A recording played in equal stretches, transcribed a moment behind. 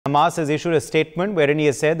Hamas has issued a statement wherein he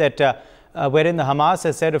has said that, wherein the Hamas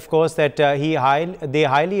has said, of course, that they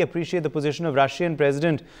highly appreciate the position of Russian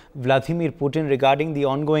President Vladimir Putin regarding the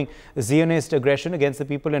ongoing Zionist aggression against the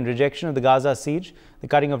people and rejection of the Gaza siege, the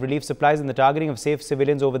cutting of relief supplies and the targeting of safe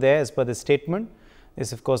civilians over there, as per the statement.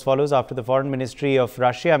 This, of course, follows after the Foreign Ministry of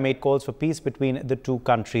Russia made calls for peace between the two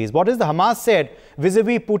countries. What has the Hamas said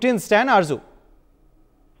vis-a-vis Putin's stand, Arzu?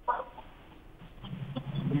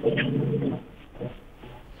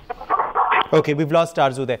 Okay, we've lost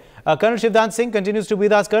Arzu there. Colonel Shivdhan Singh continues to be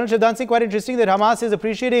with us. Colonel Shivdhan Singh, quite interesting that Hamas is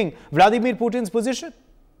appreciating Vladimir Putin's position.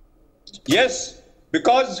 Yes,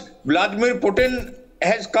 because Vladimir Putin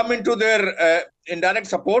has come into their indirect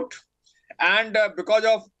support, and because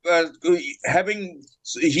of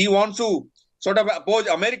he wants to sort of oppose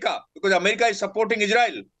America, because America is supporting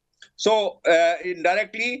Israel. So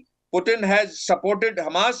indirectly, Putin has supported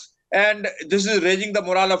Hamas, and this is raising the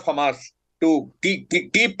morale of Hamas to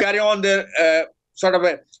keep carry on their sort of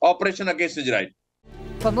operation against Israel.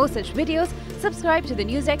 For more such videos, subscribe to the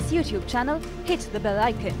NewsX YouTube channel, hit the bell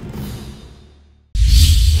icon.